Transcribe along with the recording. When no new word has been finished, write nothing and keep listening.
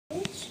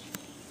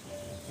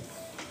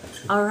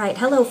All right,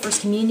 hello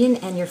First Communion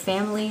and your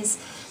families.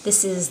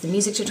 This is the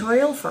music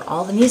tutorial for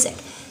all the music.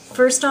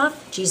 First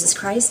off, Jesus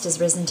Christ is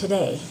risen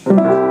today.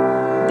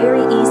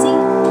 Very easy.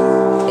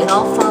 It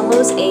all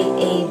follows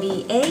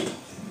A-A-B-A.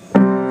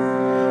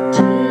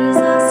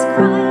 Jesus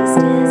Christ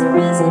is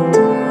risen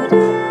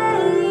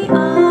today.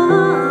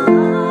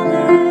 Alleluia.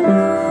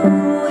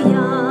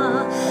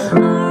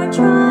 Our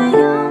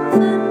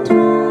triumphant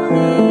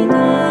holy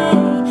day.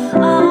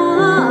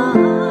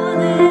 Alleluia.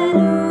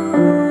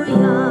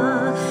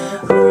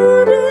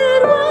 Who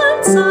did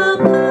once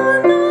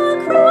upon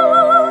the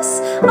cross,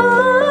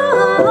 alleluia,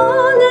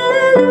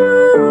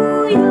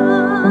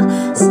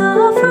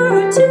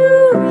 suffer to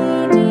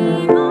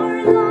redeem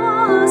our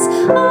loss,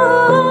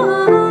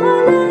 alleluia.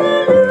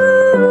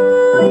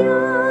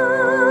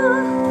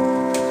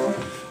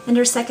 And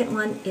our second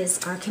one is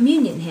our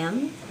communion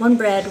hymn, One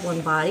Bread,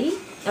 One Body,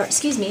 or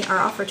excuse me, our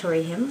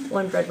offertory hymn,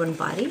 One Bread, One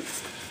Body.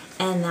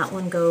 And that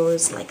one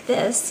goes like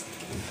this.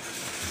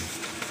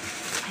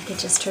 I could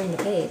just turn the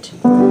page.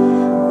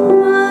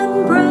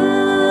 One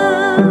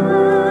bread,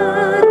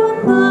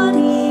 one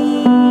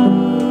body,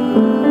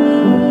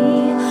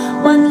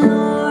 one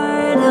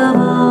Lord of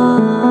all,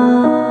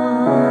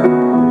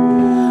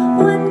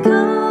 one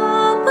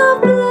cup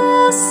of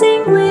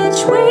blessing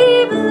which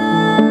we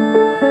bless,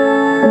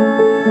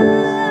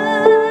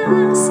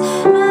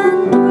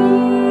 and we,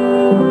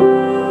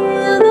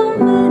 though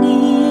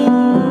many,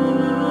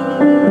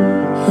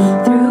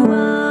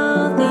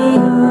 throughout the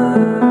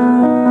earth,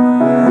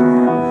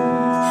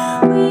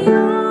 we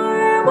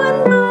are one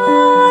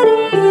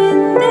body in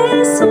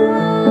this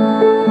one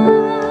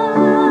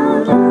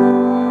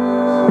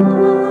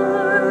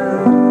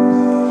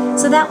Lord.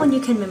 So that one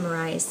you can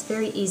memorize.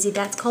 Very easy.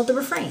 That's called the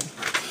refrain.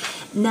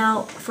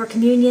 Now for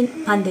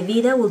communion, Pan de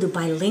Vida, we'll do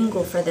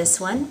bilingual for this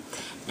one.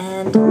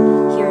 And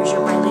here's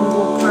your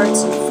bilingual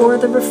parts for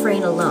the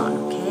refrain alone,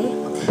 okay?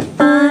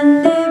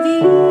 Pan de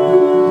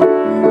vida,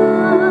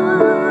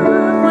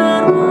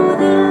 cuerpo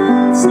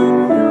del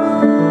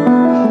Señor,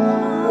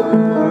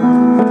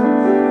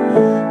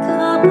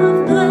 cup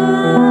of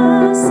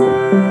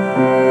blessing,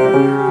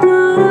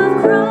 blood of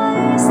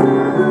Christ the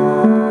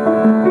Lord.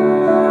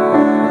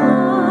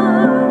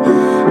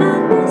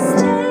 At this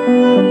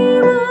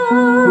table,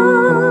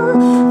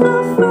 the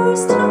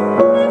first to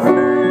be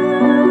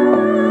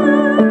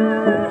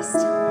first,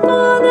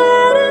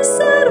 poder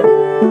servir,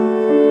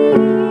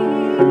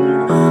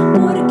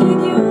 porque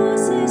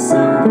Dios es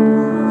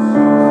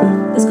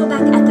amor. Let's go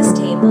back at this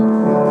table.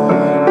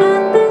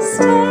 At this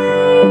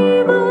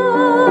table,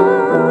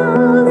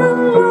 the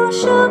Lord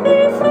shall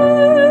be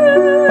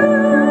first,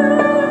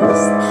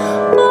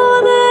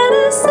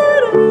 poder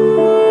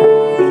servir,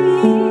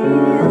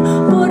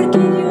 porque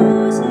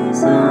Dios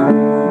es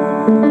amor.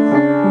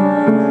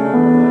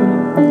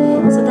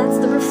 So that's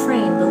the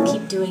refrain. We'll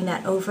keep doing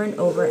that over and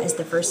over as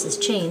the verses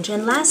change.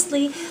 And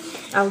lastly,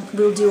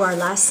 we'll do our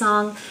last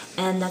song,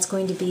 and that's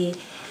going to be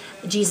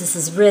Jesus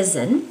is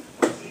Risen.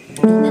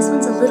 And this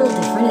one's a little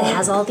different. It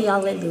has all the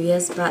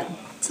alleluias, but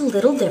it's a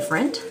little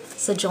different.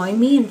 So join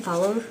me and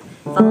follow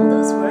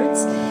those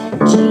words.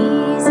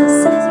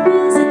 Jesus is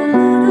risen,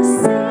 let us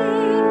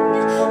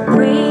sing.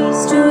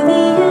 Praise to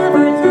the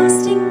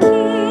everlasting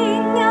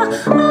King.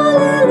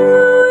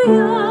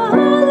 Alleluia,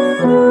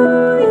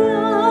 alleluia.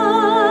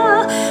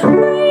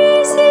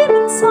 Praise him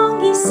in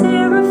song, ye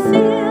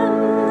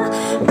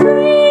seraphim.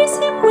 Praise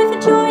him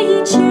with joy,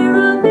 ye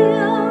cherubim.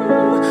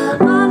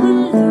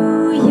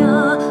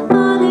 Alleluia,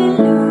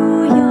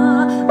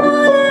 alleluia,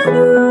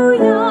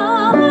 alleluia,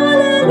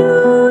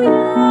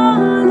 alleluia,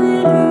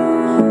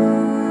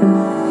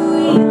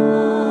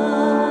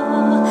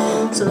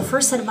 alleluia. So the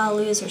first set of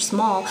alleluias are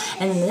small,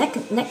 and the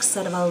next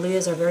set of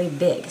alleluias are very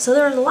big. So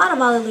there are a lot of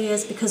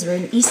alleluias because we're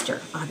in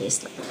Easter,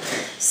 obviously.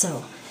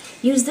 So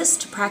use this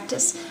to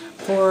practice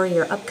for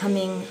your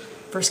upcoming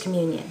First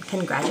Communion.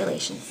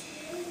 Congratulations.